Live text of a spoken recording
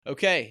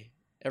Okay,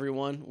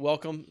 everyone,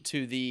 welcome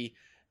to the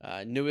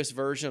newest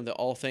version of the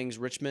All Things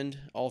Richmond,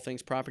 All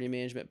Things Property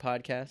Management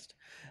podcast.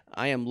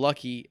 I am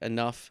lucky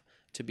enough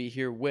to be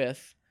here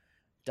with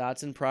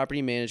Dodson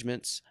Property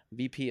Management's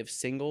VP of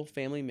Single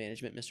Family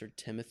Management, Mr.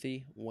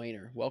 Timothy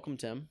Wehner. Welcome,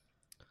 Tim.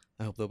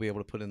 I hope they'll be able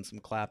to put in some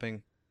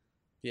clapping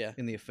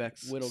in the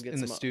effects Whit'll get in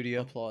the some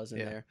studio. applause in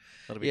there.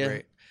 That'll be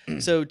great.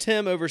 So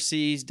Tim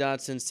oversees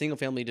Dodson's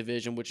single-family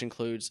division, which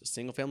includes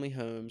single-family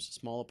homes,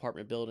 small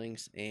apartment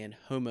buildings, and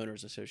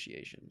homeowners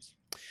associations.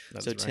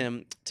 That's right.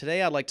 Tim,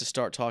 today I'd like to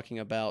start talking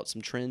about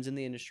some trends in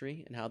the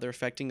industry and how they're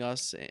affecting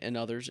us and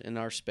others in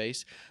our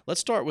space.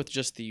 Let's start with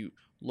just the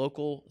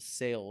local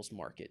sales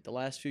market. The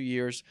last few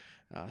years,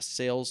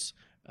 homes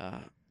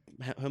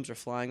are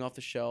flying off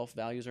the shelf,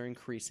 values are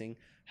increasing.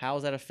 How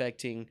is that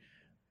affecting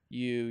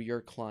you, your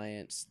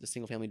clients, the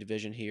single-family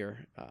division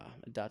here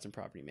at Dodson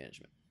Property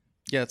Management?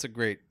 Yeah, that's a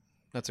great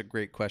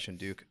question,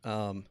 Duke.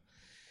 Thank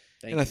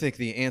you. I think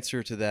the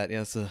answer to that,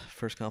 it's the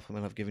first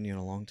compliment I've given you in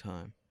a long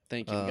time.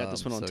 Thank you. You got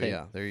this one on tape.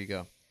 Yeah, there you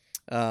go.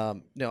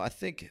 No, I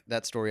think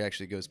that story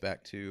actually goes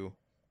back to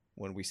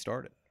when we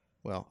started.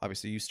 Well,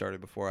 obviously you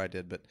started before I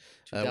did, but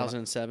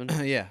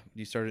 2007. Yeah,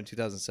 you started in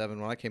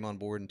 2007. When I came on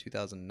board in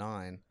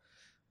 2009,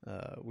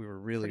 we were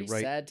really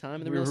Pretty sad time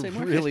in the real estate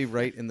market. Really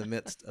right in the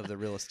midst of the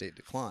real estate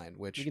decline,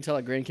 which you can tell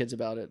our grandkids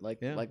about it.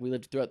 Like we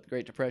lived throughout the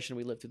Great Depression,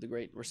 we lived through the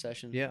Great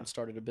Recession, and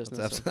started a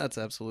business. That's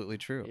absolutely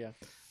true.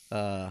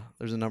 Yeah.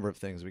 There's a number of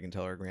things we can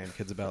tell our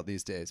grandkids about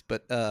these days,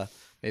 but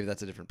maybe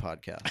that's a different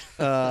podcast.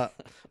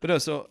 But no,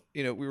 so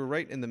we were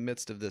right in the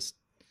midst of this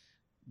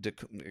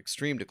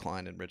extreme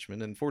decline in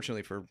Richmond, and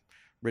fortunately for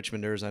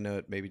Richmonders, I know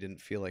it maybe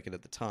didn't feel like it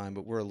at the time,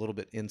 but we're a little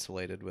bit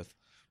insulated with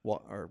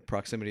our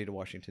proximity to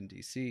Washington,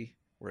 D.C.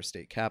 We're a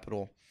state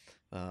capital.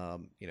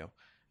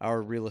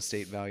 Our real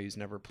estate values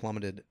never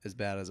plummeted as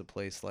bad as a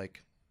place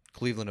like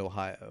Cleveland,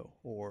 Ohio,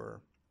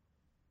 or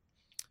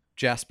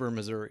Jasper,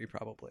 Missouri,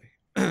 probably.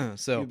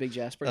 So you a big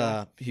Jasper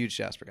guy? Huge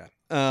Jasper guy.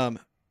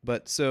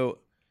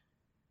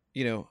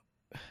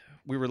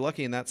 We were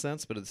lucky in that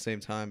sense, but at the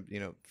same time,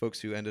 folks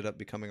who ended up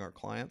becoming our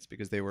clients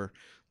because they were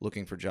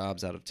looking for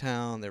jobs out of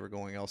town, they were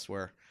going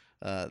elsewhere.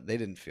 They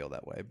didn't feel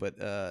that way, but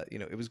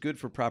it was good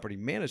for property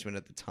management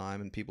at the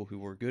time, and people who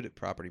were good at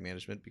property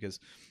management because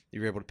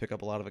you were able to pick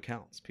up a lot of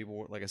accounts. People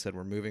were, like I said,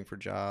 were moving for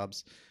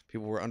jobs.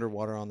 People were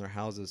underwater on their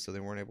houses, so they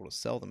weren't able to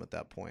sell them at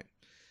that point.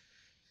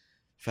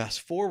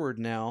 Fast forward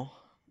now,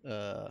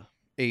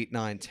 8,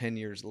 9, 10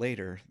 years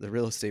later, the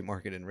real estate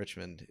market in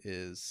Richmond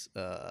is,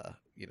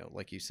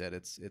 like you said,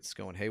 it's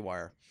going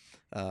haywire.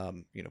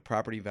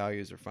 Property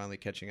values are finally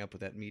catching up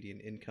with that median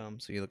income.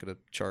 So you look at a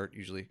chart,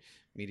 usually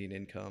median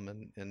income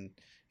and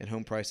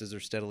home prices are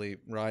steadily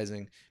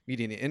rising.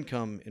 Median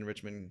income in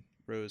Richmond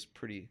rose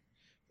pretty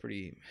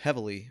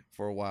heavily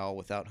for a while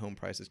without home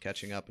prices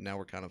catching up, and now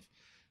we're kind of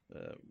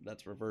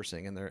that's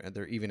reversing, and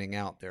they're evening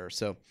out there.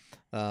 So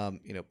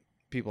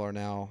people are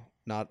now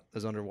not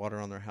as underwater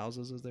on their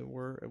houses as they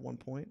were at one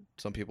point.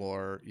 Some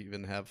people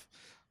even have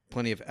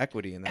plenty of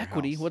equity in their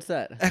Equity? house. What's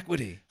that?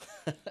 Equity.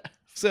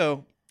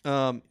 So,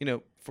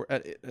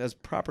 as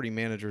property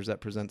managers,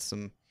 that presents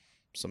some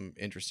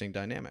interesting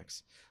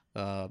dynamics.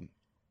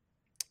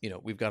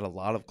 We've got a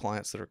lot of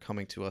clients that are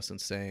coming to us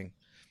and saying,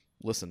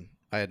 listen,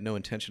 I had no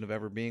intention of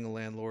ever being a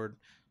landlord,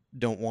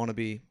 don't want to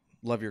be,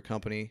 love your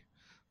company,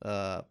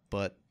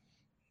 but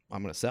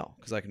I'm going to sell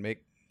because I can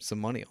make some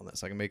money on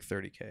this. I can make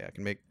 $30K. I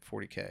can make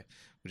 $40K,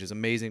 which is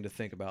amazing to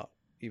think about,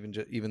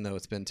 even though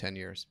it's been 10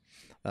 years.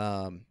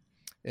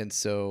 And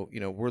so,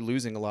 we're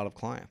losing a lot of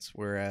clients,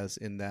 whereas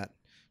in that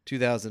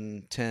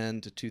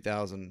 2010 to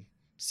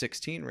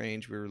 2016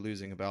 range, we were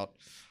losing about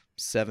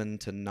 7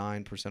 to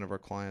 9% of our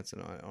clients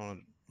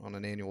on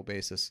an annual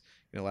basis.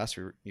 Last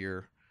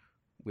year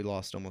we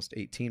lost almost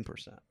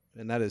 18%.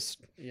 And that is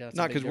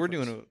not because we're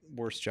doing a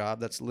worse job.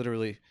 That's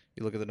literally,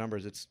 you look at the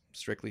numbers, it's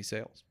strictly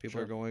sales.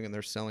 People are going and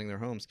they're selling their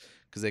homes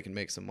because they can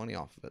make some money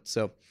off of it.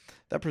 So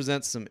that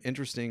presents some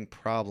interesting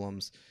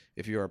problems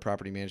if you're a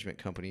property management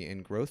company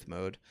in growth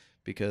mode,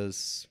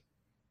 because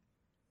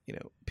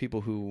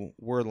people who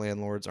were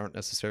landlords aren't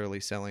necessarily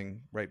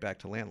selling right back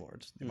to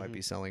landlords. They might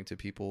be selling to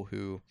people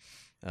who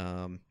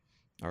are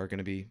going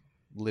to be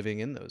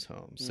living in those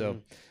homes.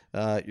 So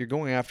you're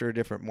going after a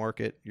different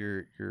market.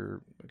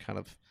 You're kind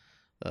of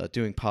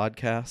doing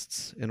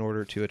podcasts in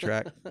order to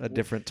attract a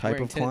different type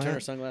of client. Turner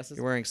sunglasses?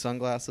 You're wearing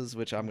sunglasses,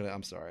 which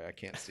I'm sorry, I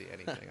can't see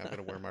anything. I'm going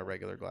to wear my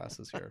regular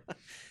glasses here.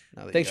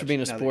 Thanks for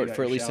being a sport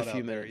for at least a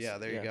few minutes. Yeah,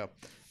 there you go.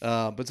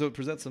 But so it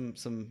presents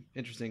some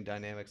interesting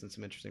dynamics and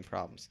some interesting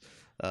problems,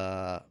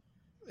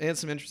 and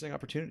some interesting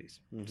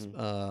opportunities.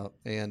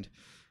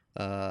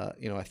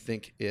 I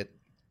think it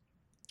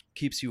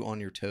keeps you on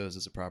your toes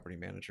as a property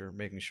manager,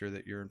 making sure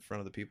that you're in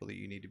front of the people that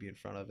you need to be in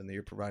front of, and that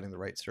you're providing the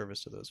right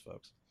service to those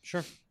folks.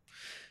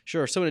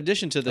 Sure. So in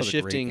addition to the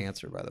shifting, great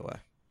answer, by the way.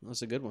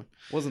 That's a good one.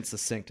 Wasn't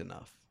succinct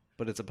enough,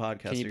 but it's a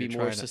podcast. Can you be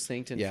more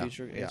succinct in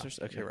future answers?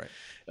 Okay, you're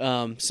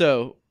right.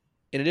 So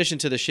in addition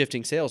to the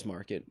shifting sales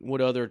market,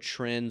 what other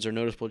trends or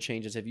noticeable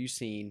changes have you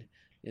seen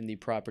in the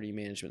property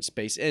management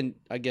space? And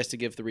I guess to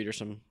give the reader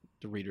some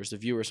the readers, the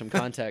viewers, some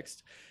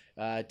context.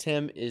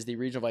 Tim is the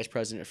regional vice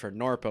president for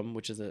NARPM,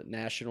 which is the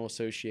National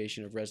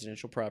Association of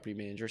Residential Property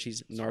Managers.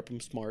 He's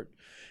NARPM smart.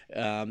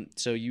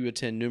 So you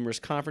attend numerous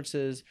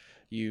conferences.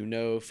 You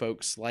know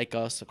folks like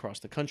us across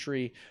the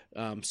country.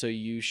 So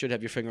you should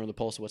have your finger on the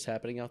pulse of what's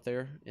happening out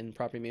there in the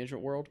property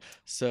management world.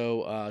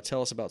 So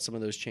tell us about some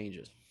of those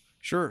changes.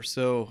 Sure.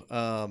 So,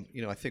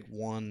 I think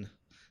one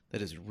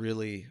that is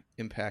really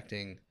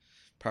impacting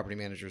property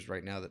managers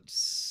right now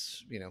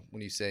that's,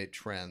 when you say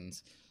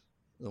trends,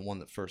 the one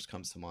that first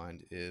comes to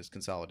mind is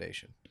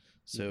consolidation.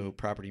 So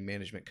property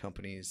management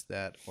companies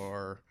that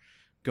are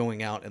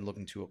going out and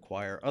looking to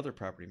acquire other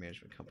property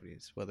management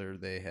companies, whether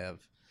they have,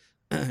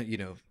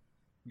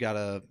 got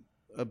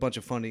a bunch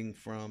of funding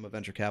from a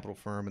venture capital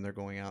firm and they're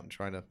going out and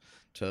trying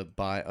to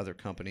buy other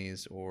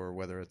companies, or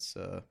whether it's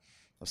a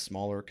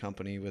smaller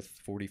company with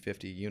 40,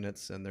 50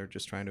 units and they're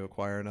just trying to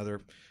acquire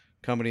another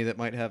company that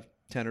might have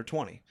 10 or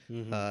 20.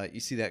 You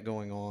see that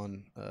going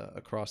on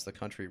across the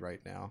country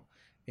right now.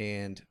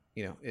 And,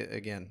 it,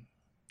 again,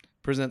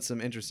 presents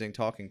some interesting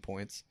talking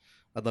points.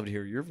 I'd love to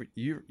hear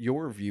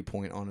your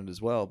viewpoint on it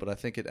as well. But I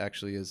think it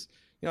actually is,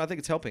 I think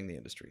it's helping the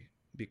industry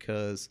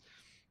because,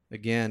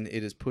 again,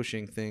 it is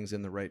pushing things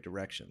in the right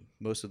direction.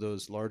 Most of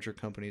those larger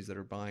companies that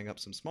are buying up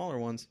some smaller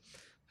ones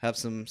have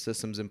some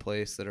systems in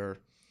place that are,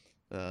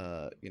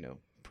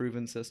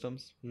 proven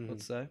systems,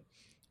 let's say,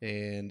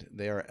 and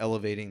they are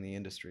elevating the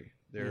industry.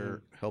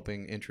 They're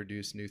helping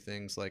introduce new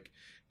things like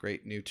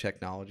great new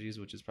technologies,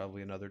 which is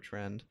probably another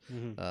trend.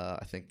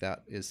 I think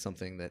that is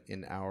something that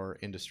in our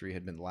industry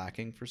had been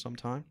lacking for some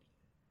time.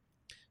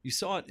 You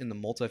saw it in the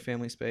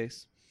multifamily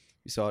space.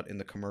 You saw it in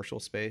the commercial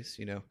space,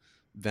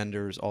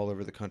 vendors all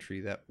over the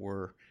country that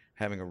were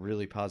having a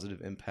really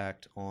positive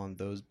impact on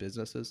those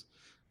businesses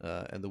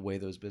and the way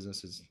those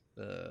businesses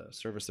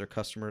service their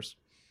customers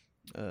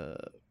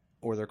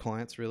or their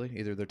clients, really,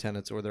 either their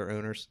tenants or their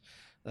owners.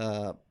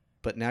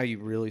 But now you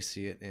really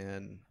see it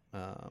in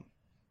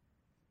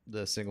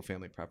the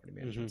single-family property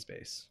management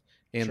space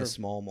and the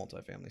small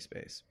multifamily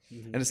space.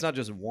 And it's not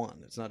just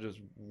one. It's not just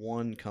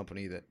one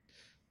company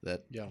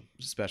that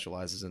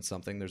specializes in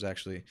something. There's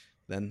actually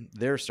then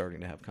they're starting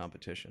to have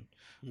competition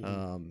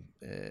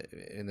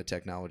in the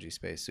technology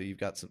space. So you've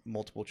got some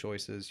multiple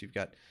choices. You've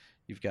got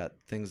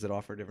things that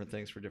offer different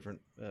things for different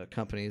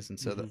companies, and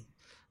so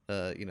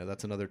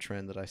that's another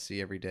trend that I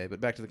see every day. But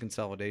back to the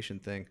consolidation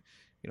thing,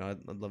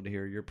 I'd love to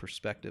hear your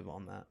perspective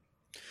on that.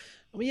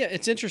 Well, yeah,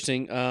 it's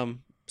interesting.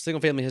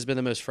 Single family has been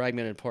the most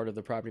fragmented part of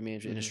the property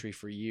management industry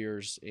for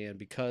years, and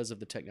because of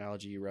the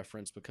technology you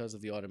referenced, because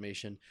of the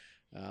automation,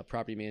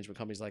 property management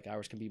companies like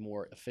ours can be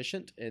more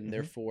efficient and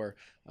therefore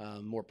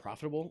more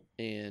profitable,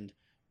 and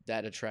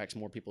that attracts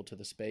more people to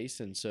the space.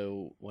 And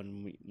so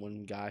when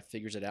one guy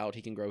figures it out,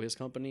 he can grow his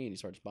company and he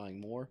starts buying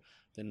more,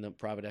 then the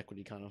private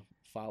equity kind of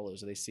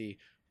follows. They see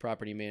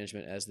property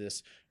management as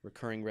this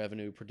recurring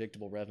revenue,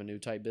 predictable revenue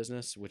type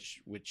business,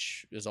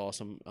 which is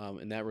awesome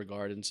in that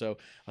regard. And so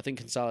I think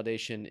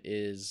consolidation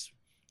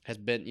has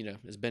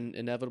been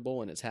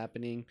inevitable, and it's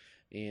happening.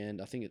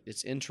 And I think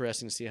it's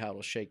interesting to see how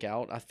it'll shake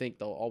out. I think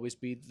there'll always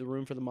be the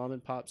room for the mom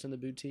and pops and the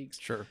boutiques.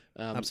 Sure,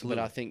 absolutely.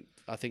 But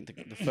I think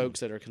the folks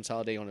that are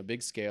consolidating on a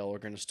big scale are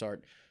going to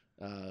start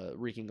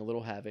wreaking a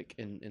little havoc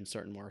in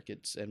certain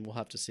markets, and we'll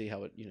have to see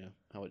how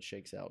it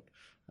shakes out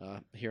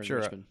here in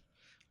Richmond.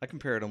 I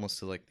compare it almost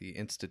to like the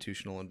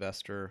institutional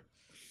investor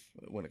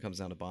when it comes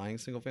down to buying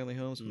single family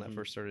homes when that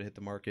first started to hit the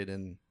market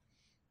in,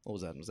 what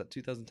was that? Was that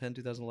 2010,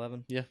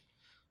 2011? Yeah.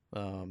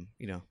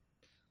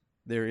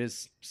 There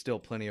is still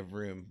plenty of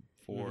room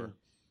for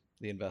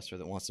the investor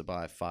that wants to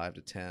buy 5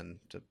 to 10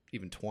 to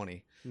even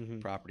 20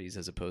 properties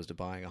as opposed to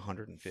buying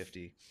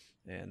 150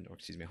 and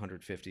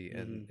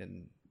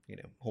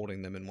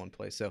holding them in one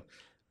place. So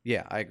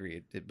yeah, I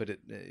agree. But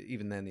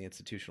even then the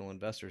institutional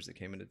investors that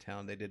came into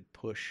town, they did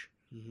push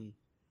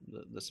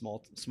the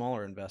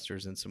smaller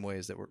investors in some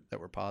ways that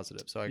were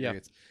positive. So I agree.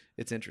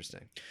 It's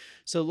interesting.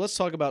 So let's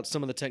talk about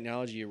some of the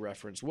technology you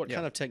referenced. What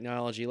kind of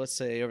technology, let's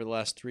say over the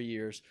last 3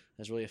 years,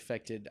 has really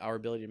affected our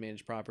ability to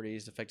manage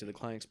properties, affected the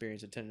client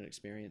experience, the tenant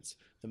experience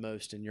the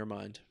most in your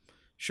mind?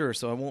 Sure.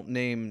 So I won't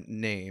name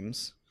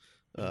names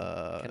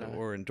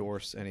or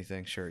endorse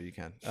anything. Sure, you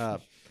can.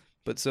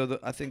 But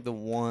I think the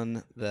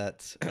one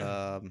that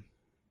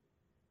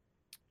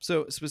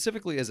so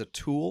specifically as a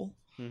tool,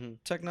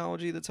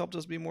 technology that's helped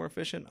us be more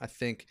efficient, I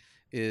think,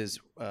 is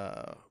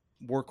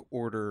work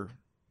order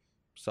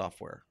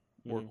software,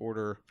 work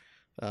order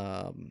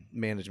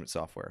management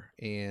software,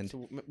 and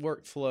so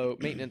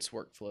maintenance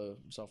workflow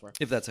software.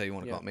 If that's how you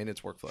want to call it,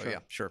 maintenance workflow. Sure. Yeah,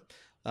 sure.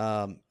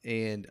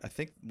 And I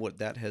think what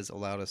that has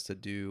allowed us to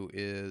do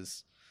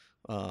is,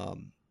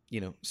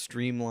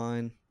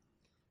 streamline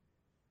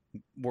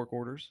work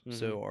orders.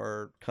 So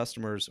our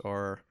customers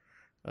are.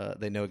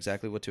 They know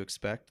exactly what to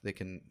expect. They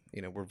can,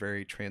 we're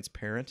very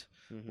transparent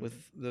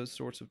with those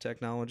sorts of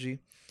technology.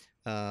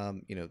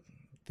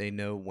 They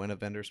know when a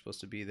vendor's supposed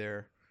to be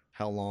there,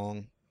 how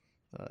long,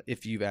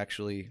 if you've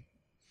actually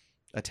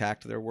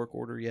attacked their work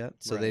order yet.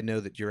 So they know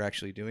that you're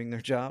actually doing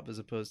their job as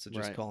opposed to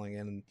just calling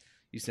in and,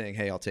 you saying,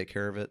 hey, I'll take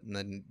care of it, and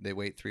then they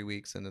wait 3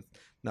 weeks and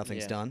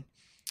nothing's Yeah.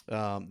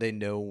 done. They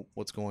know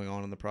what's going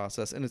on in the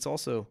process. And it's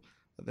also,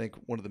 I think,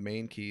 one of the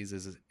main keys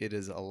is it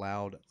has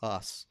allowed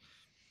us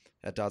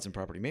at Dodson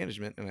Property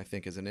Management, and I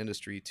think as an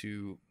industry,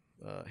 to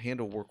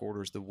handle work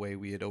orders the way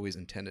we had always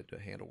intended to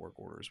handle work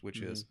orders,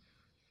 which is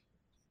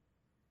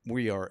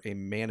we are a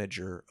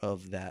manager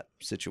of that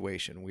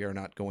situation. We are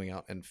not going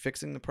out and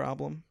fixing the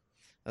problem,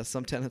 as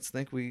some tenants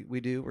think we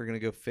do. We're going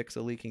to go fix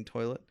a leaking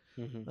toilet.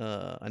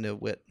 I know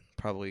Whit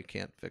probably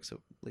can't fix a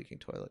leaking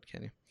toilet,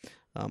 can you?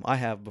 I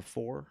have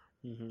before.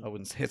 I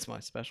wouldn't say it's my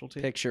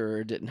specialty. Picture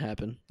it didn't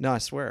happen. No, I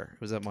swear.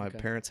 It was at my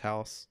parents'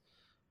 house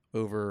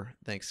over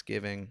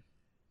Thanksgiving.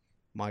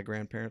 My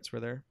grandparents were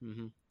there.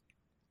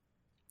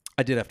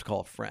 I did have to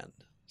call a friend.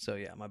 So,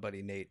 yeah, my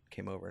buddy Nate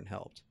came over and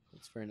helped.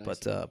 That's very nice.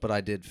 But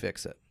I did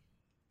fix it.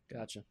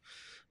 Gotcha.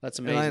 That's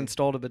amazing. And I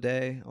installed a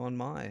bidet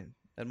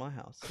at my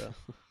house. So,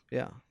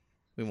 yeah.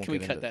 We won't Can we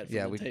get cut into that?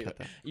 Yeah, from we the can tape? cut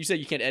that. You said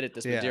you can't edit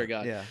this, but dear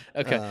God. Yeah.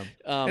 Okay.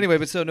 Anyway,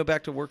 but so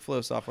back to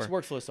workflow software. It's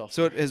workflow software.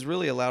 So it has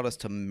really allowed us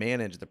to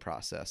manage the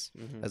process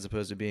as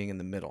opposed to being in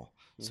the middle.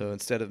 So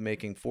instead of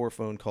making 4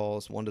 phone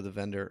calls, one to the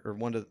vendor, or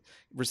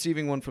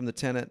receiving one from the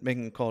tenant,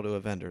 making a call to a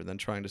vendor, then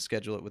trying to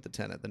schedule it with the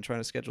tenant, then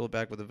trying to schedule it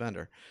back with the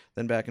vendor,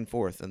 then back and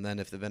forth, and then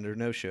if the vendor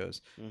no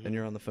shows, then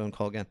you're on the phone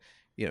call again.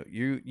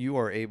 You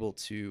are able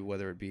to,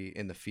 whether it be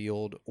in the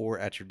field or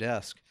at your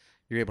desk,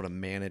 you're able to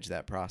manage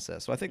that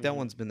process. So I think that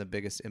one's been the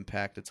biggest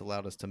impact. It's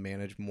allowed us to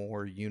manage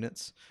more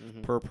units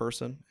per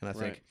person. And I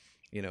think,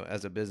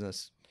 as a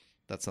business,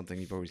 that's something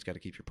you've always got to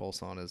keep your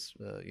pulse on is,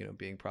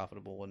 being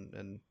profitable.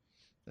 And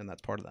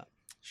that's part of that.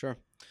 Sure.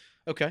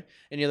 Okay.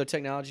 Any other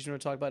technologies you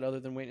want to talk about other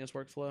than maintenance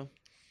workflow?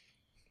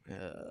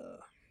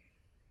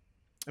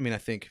 I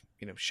think,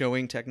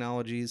 showing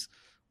technologies,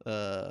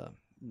 there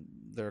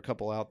are a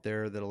couple out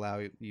there that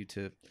allow you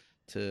to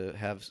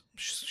have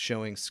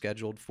showing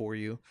scheduled for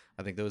you.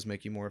 I think those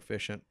make you more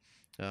efficient.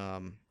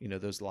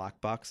 Those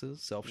lock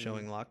boxes,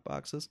 self-showing lock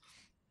boxes.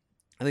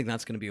 I think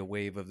that's going to be a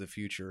wave of the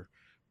future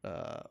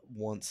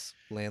once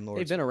landlords...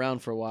 They've been around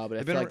for a while, but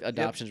I feel like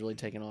adoption's really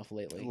taken off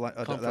lately.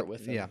 Comfort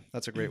with them. Yeah,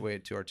 that's a great way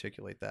to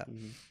articulate that.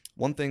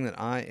 One thing that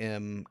I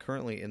am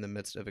currently in the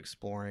midst of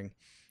exploring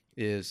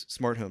is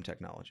smart home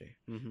technology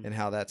and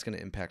how that's going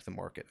to impact the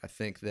market. I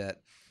think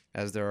that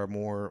as there are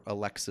more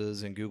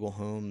Alexas and Google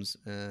Homes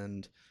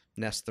and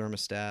Nest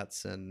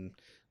thermostats and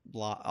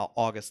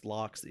August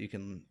locks that you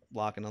can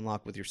lock and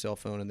unlock with your cell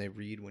phone and they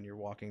read when you're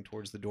walking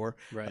towards the door.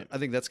 Right. I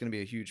think that's going to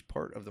be a huge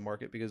part of the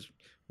market because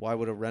why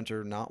would a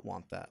renter not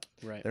want that?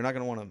 Right. They're not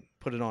going to want to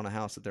put it on a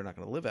house that they're not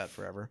going to live at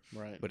forever.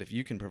 Right. But if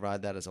you can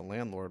provide that as a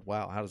landlord,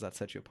 wow, how does that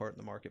set you apart in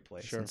the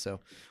marketplace? Sure. And so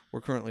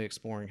we're currently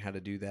exploring how to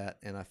do that.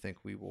 And I think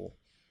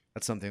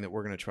that's something that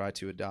we're going to try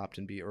to adopt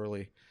and be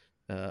early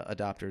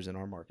adopters in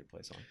our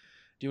marketplace on.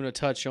 Do you want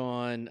to touch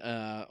on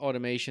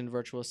automation,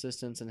 virtual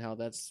assistants, and how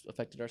that's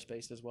affected our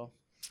space as well?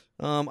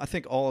 I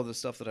think all of the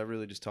stuff that I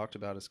really just talked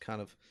about is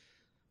kind of,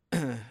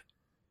 kind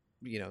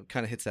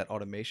of hits that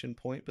automation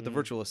point. But the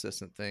virtual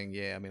assistant thing,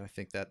 I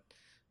think that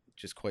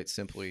just quite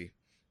simply,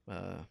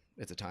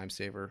 it's a time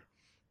saver.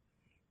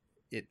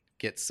 It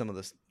gets some of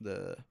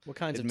the what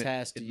kinds of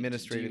tasks do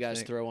you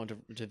guys throw onto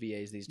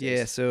VAs these days?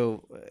 Yeah,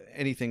 so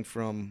anything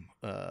from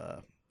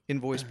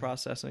invoice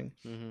processing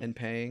and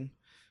paying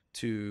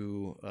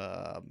to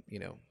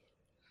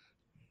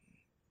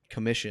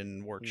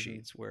commission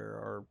worksheets where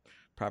our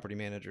property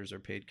managers are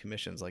paid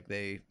commissions. Like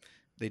they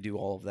do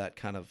all of that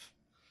kind of,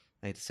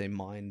 I hate to say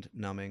mind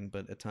numbing,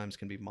 but at times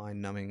can be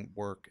mind numbing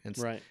work and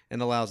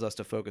allows us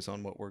to focus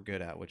on what we're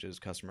good at, which is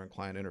customer and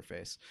client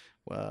interface.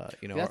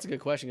 That's a good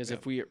question because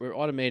if we're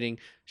automating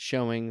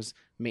showings,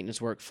 maintenance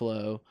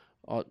workflow,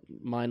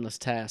 mindless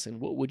tasks, and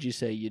what would you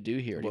say you do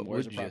here? What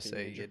would you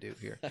say you do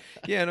here?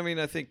 Yeah, and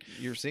I think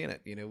you're seeing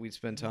it. We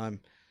spend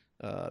time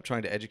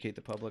trying to educate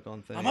the public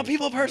on things. I'm a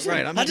people person.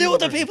 Right, I deal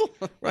with the people.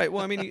 Right.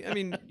 Well, you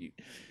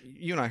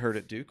and I heard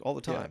it, Duke, all the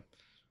time. Yeah.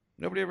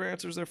 Nobody ever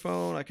answers their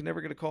phone. I can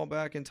never get a call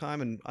back in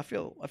time, and I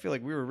feel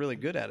like we were really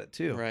good at it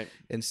too. Right.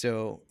 And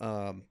so,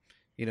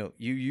 you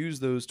use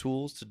those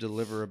tools to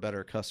deliver a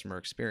better customer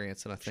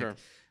experience, and I think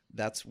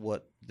that's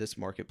what this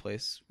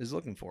marketplace is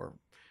looking for.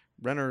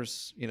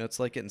 Renters, it's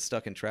like getting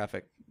stuck in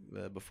traffic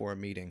before a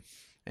meeting,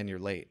 and you're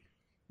late.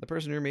 The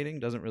person you're meeting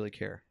doesn't really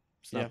care.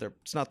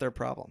 It's not their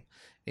problem.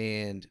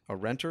 And a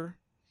renter,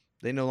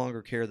 they no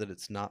longer care that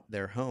it's not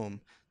their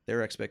home.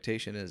 Their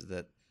expectation is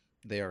that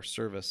they are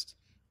serviced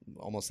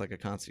almost like a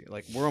concierge.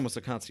 Like we're almost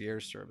a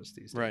concierge service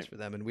these days for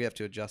them, and we have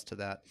to adjust to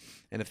that.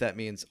 And if that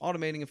means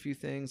automating a few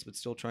things, but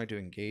still trying to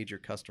engage your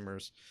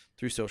customers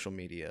through social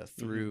media,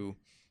 through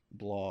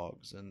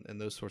blogs,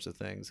 and those sorts of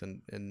things,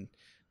 then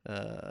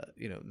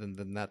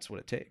that's what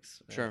it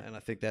takes. Sure. And I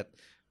think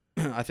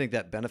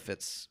that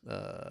benefits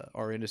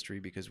our industry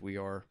because we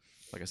are,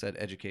 like I said,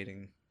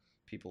 educating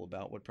people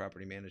about what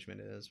property management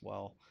is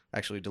while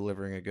actually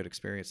delivering a good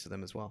experience to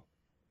them as well.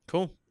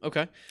 Cool.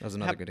 Okay. That was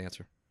another good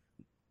answer.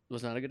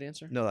 Was not a good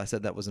answer? No, I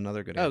said that was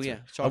another good answer. Oh,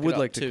 yeah. I would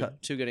like to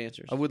cut two good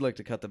answers. I would like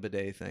to cut the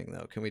bidet thing,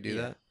 though. Can we do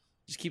that?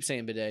 Just keep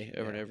saying bidet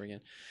over and over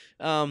again.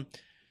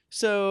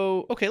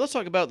 So okay, let's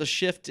talk about the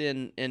shift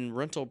in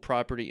rental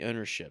property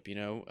ownership.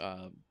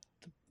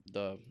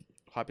 The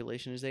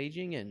population is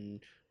aging,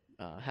 and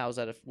how's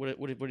that?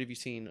 What have you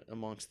seen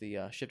amongst the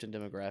shift in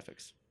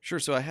demographics? Sure.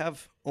 So I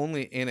have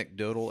only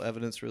anecdotal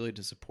evidence really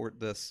to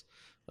support this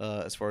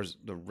as far as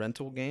the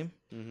rental game.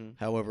 Mm-hmm.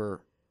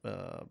 However,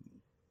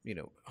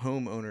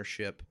 home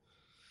ownership,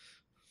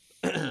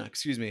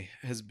 excuse me,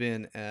 has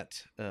been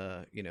at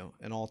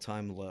an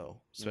all-time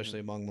low, especially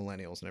among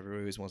millennials. And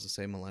everybody always wants to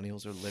say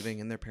millennials are living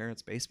in their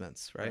parents'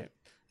 basements, right?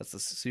 That's the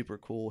super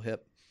cool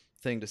hip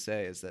thing to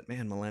say, is that,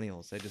 man,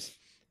 millennials, they just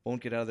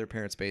won't get out of their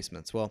parents'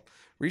 basements. Well,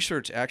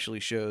 research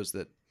actually shows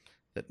that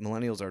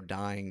millennials are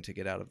dying to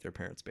get out of their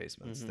parents'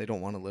 basements. Mm-hmm. They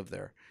don't want to live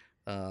there.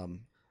 And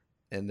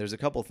there's a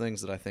couple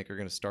things that I think are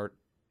going to start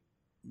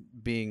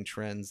being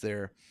trends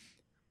there.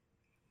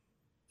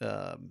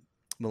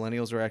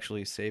 Millennials are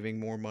actually saving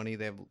more money.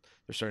 They're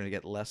starting to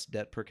get less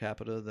debt per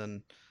capita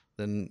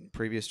than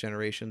previous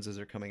generations as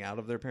they're coming out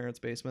of their parents'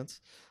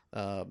 basements.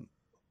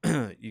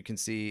 You can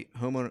see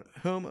home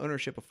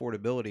ownership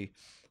affordability,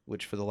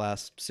 which for the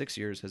last 3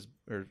 years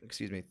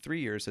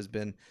has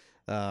been,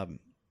 at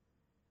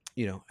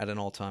an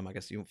all-time, I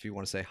guess if you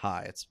want to say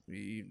high. It's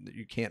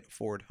you can't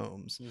afford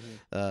homes.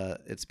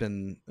 Mm-hmm. It's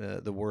been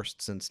the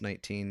worst since the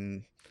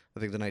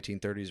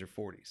 1930s or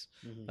 40s.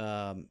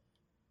 Mm-hmm.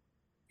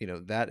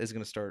 That is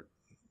going to start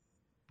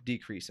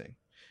decreasing,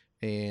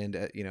 and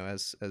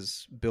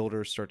as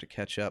builders start to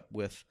catch up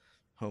with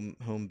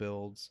home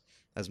builds,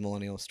 as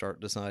millennials start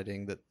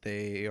deciding that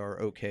they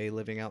are okay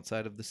living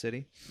outside of the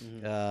city,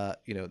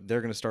 Mm-hmm.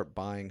 they're going to start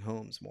buying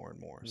homes more and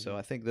more. Mm-hmm. So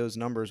I think those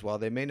numbers, while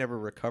they may never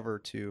recover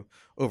to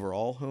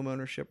overall home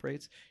ownership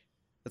rates,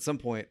 at some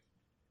point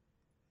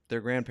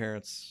their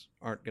grandparents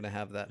aren't going to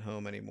have that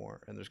home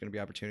anymore, and there's going to be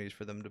opportunities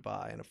for them to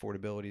buy, and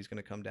affordability is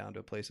going to come down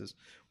to places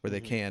where they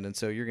can. And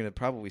so you're going to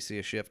probably see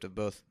a shift of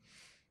both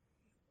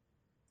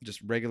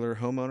just regular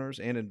homeowners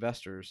and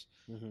investors,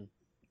 Mm-hmm.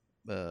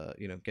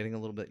 Getting a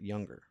little bit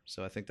younger.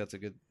 So I think that's a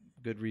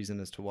good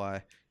reason as to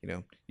why,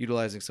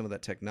 utilizing some of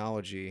that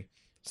technology,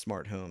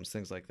 smart homes,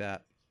 things like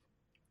that,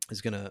 is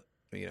going to,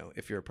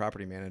 if you're a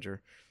property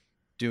manager,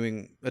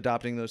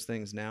 adopting those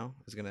things now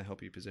is going to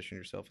help you position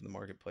yourself in the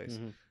marketplace.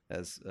 Mm-hmm.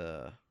 As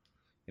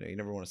you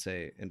never want to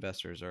say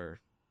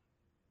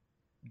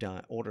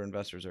older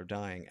investors are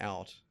dying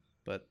out,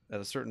 but at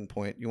a certain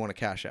point you want to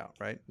cash out,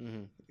 right?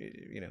 Mm-hmm.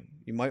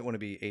 You might want to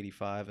be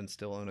 85 and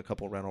still own a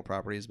couple rental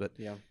properties, but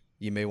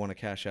you may want to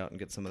cash out and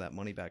get some of that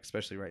money back,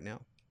 especially right now.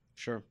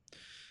 Sure.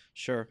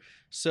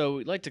 So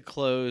we'd like to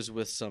close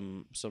with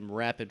some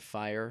rapid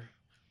fire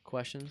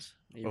questions.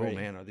 Ready?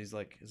 Man, is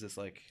this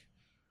like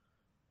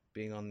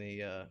being on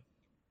the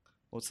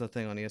what's that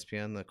thing on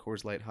ESPN, the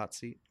Coors Light hot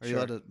seat? Are you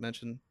allowed to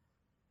mention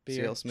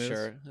CL Smooths?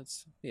 Sure.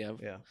 That's yeah.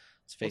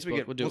 It's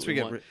Facebook.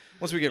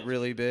 Once we get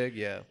really big,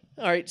 yeah.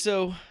 All right.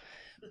 So,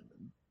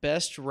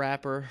 best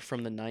rapper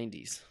from the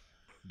 '90s.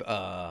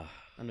 I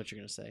know what you're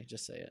gonna say.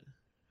 Just say it.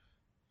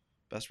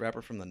 Best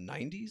rapper from the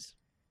 '90s?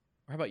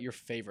 Or how about your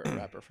favorite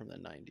rapper from the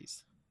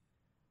 '90s?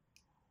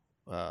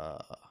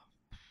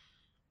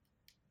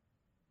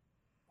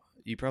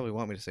 You probably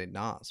want me to say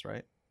Nas,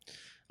 right?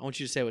 I want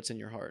you to say what's in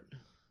your heart.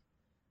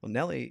 Well,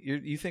 Nelly,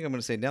 you think I'm going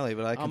to say Nelly,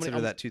 but I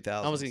consider that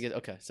 2000s. I was going to get,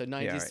 okay, so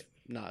 90s, yeah, right.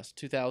 Nas.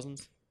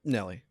 2000s?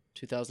 Nelly.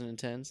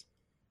 2010s?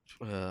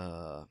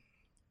 I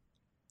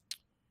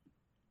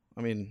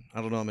mean,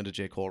 I don't know. I'm into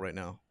J. Cole right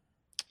now.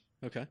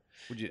 Okay.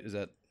 Is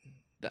that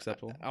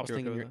acceptable? I was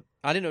thinking,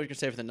 I didn't know what you were going to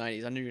say for the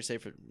 90s. I knew you were going to say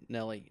for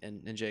Nelly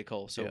and J.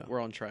 Cole, so we're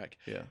on track.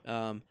 Yeah.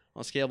 On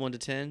a scale of 1 to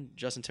 10,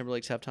 Justin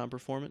Timberlake's halftime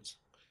performance?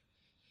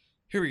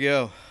 Here we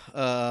go.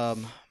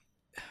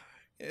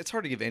 It's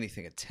hard to give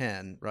anything a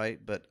 10, right?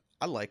 But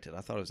I liked it.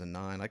 I thought it was a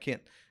 9. I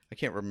can't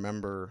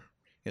remember,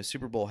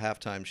 Super Bowl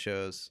halftime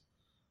shows.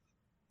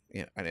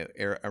 Yeah, I know.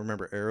 I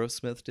remember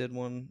Aerosmith did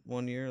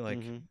one year.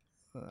 Like,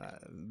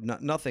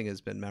 nothing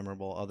has been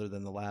memorable other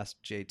than the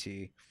last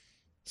JT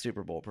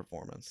Super Bowl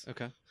performance.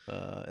 Okay.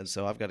 And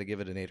so I've got to give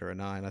it an 8 or a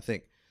 9. I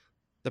think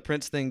the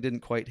Prince thing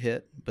didn't quite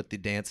hit, but the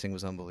dancing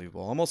was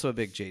unbelievable. I'm also a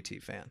big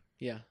JT fan.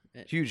 Yeah.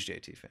 Huge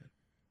JT fan.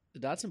 The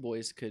Dodson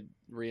boys could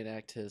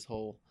reenact his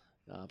whole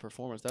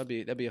performance.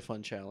 That'd be a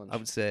fun challenge. I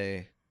would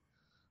say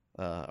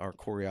our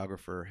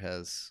choreographer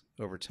has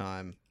over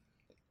time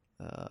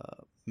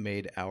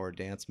made our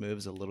dance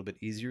moves a little bit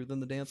easier than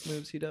the dance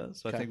moves he does.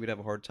 So I think we'd have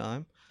a hard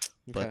time.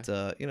 Okay.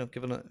 But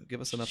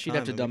give us enough time. She'd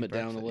have to dumb it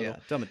down a little. Yeah,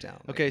 dumb it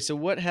down. Okay, so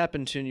what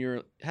happened to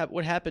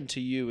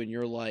you in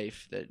your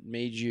life that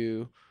made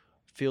you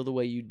feel the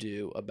way you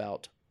do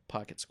about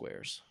pocket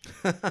squares?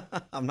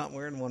 I'm not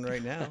wearing one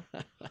right now.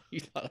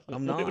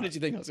 I'm not. What did you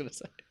think I was going to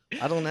say?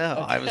 I don't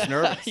know. I was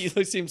nervous.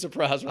 You seemed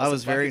surprised. I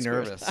was very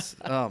nervous.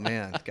 Oh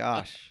man,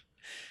 gosh.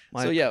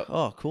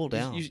 Cool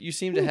down. You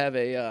seem to have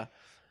an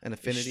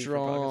affinity,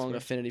 strong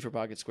affinity for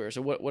pocket squares.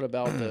 So what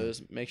about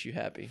those makes you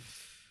happy?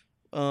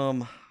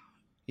 I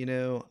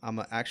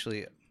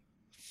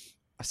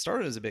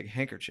started as a big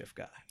handkerchief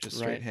guy, just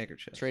straight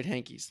handkerchief. Straight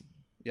hankies.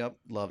 Yep,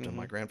 loved them.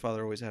 My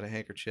grandfather always had a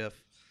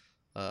handkerchief.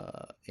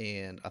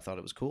 and I thought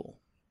it was cool.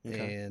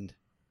 Okay. And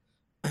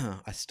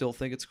I still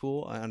think it's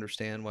cool. I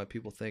understand why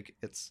people think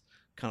it's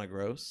kind of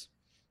gross,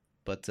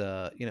 but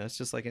it's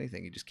just like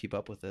anything. You just keep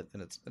up with it,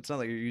 and it's not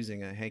like you're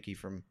using a hanky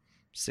from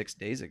 6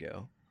 days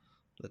ago.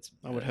 That's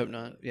I would hope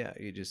not. Yeah,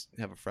 you just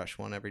have a fresh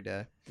one every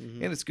day,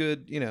 Mm-hmm. and it's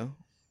good. You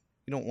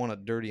don't want to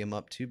dirty them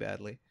up too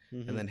badly,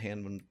 Mm-hmm. and then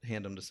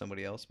hand them to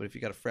somebody else. But if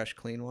you got a fresh,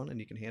 clean one, and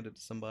you can hand it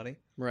to somebody.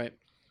 Right.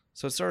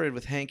 So it started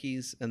with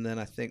hankies, and then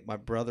I think my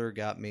brother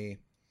got me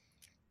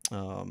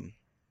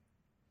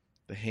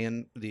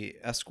the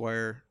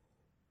Esquire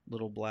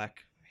little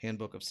black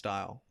handbook of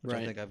style, which I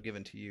Right. think I've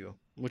given to you,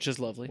 Which is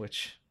lovely.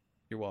 which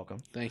you're welcome.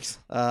 Thanks.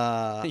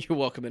 Uh, You're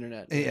welcome,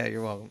 Internet. yeah,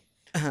 you're welcome.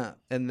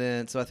 And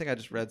then, so I think I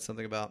just read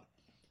something about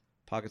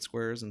pocket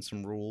squares and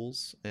some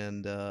rules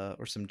and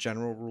or some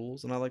general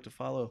rules, and I like to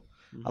follow.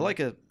 Mm-hmm. I like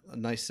a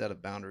nice set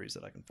of boundaries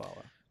that I can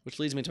follow. Which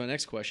leads me to my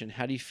next question.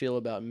 How do you feel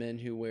about men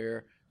who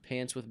wear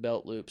pants with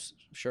belt loops,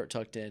 shirt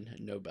tucked in,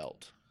 and no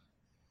belt?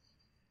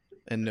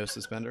 And no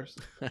suspenders.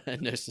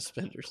 No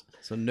suspenders.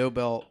 So no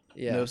belt,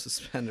 Yeah. no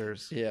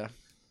suspenders, Yeah.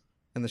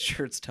 and the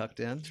shirt's tucked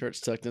in. Shirt's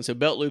tucked in. So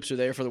belt loops are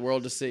there for the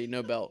world to see.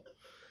 No belt.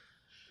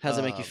 How does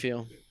that make you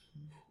feel?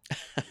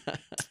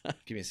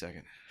 Give me a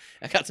second.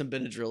 I got some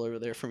Benadryl over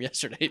there from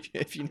yesterday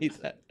if you need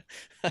that.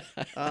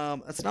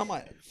 That's not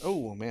my.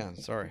 Oh man,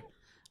 sorry.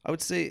 I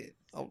would say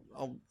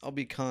I'll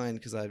be kind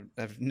because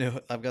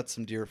I've got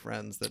some dear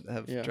friends that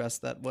have Yeah.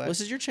 dressed that way. This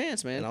is your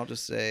chance, man. And I'll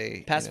just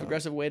say Passive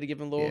aggressive way to give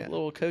them a Yeah.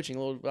 little coaching, a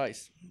little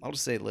advice. I'll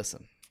just say,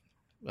 listen.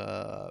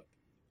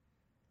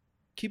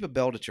 Keep a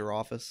belt at your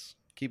office.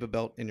 Keep a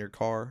belt in your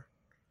car.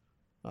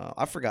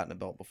 I've forgotten a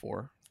belt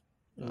before.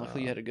 And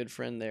luckily, you had a good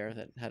friend there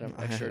that had an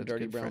I extra had a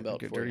dirty good brown friend- belt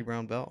good for dirty you.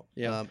 brown belt.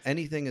 Yeah.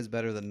 Anything is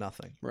better than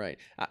nothing. Right.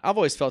 I've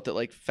always felt that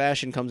like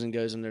fashion comes and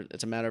goes, and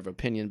it's a matter of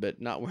opinion. But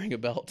not wearing a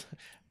belt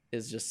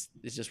is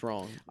just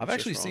wrong. I've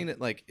actually seen it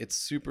like it's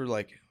super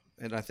like,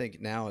 and I think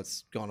now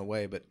it's gone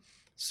away, but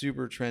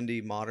super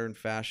trendy modern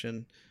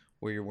fashion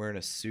where you're wearing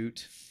a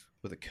suit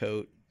with a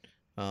coat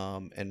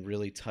and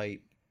really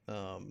tight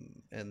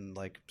and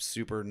like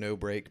super no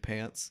break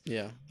pants.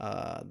 Yeah.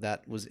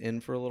 That was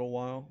in for a little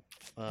while.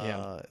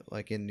 Yeah.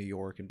 Like in New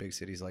York and big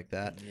cities like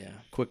that. Yeah.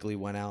 Quickly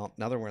went out.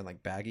 Now they're wearing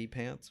like baggy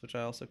pants, which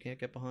I also can't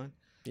get behind.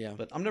 Yeah.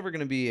 But I'm never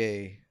going to be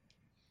a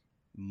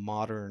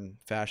modern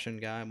fashion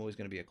guy. I'm always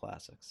going to be a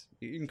classics.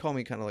 You can call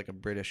me kind of like a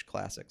British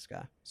classics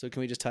guy. So can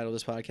we just title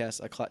this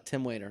podcast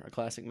Tim Wehner, a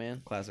classic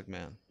man? Classic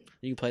man.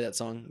 You can play that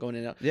song going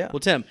in and out. Yeah. Well,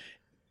 Tim,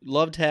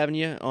 loved having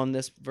you on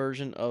this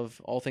version of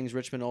All Things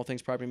Richmond, All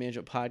Things Property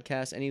Management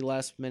podcast. Any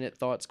last minute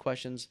thoughts,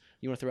 questions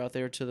you want to throw out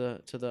there to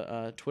the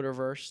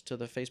Twitterverse, to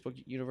the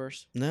Facebook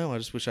universe? No, I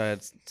just wish I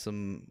had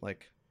some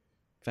like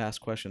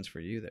fast questions for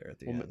you there at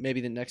the end. Maybe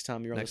the next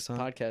time you're on Next this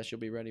time? podcast, you'll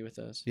be ready with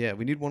those. Yeah,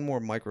 we need one more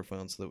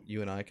microphone so that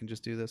you and I can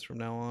just do this from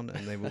now on,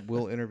 and they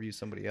will interview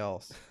somebody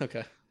else.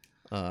 Okay.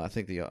 I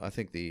think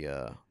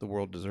the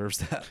world deserves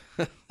that.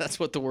 That's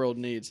what the world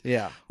needs.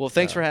 Yeah. Well,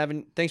 thanks for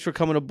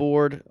coming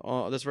aboard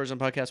this version of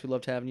the podcast. We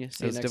loved having you.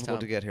 See It you was next difficult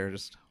time. to get here.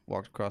 Just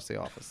walked across the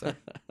office there.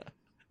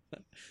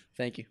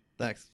 Thank you. Thanks.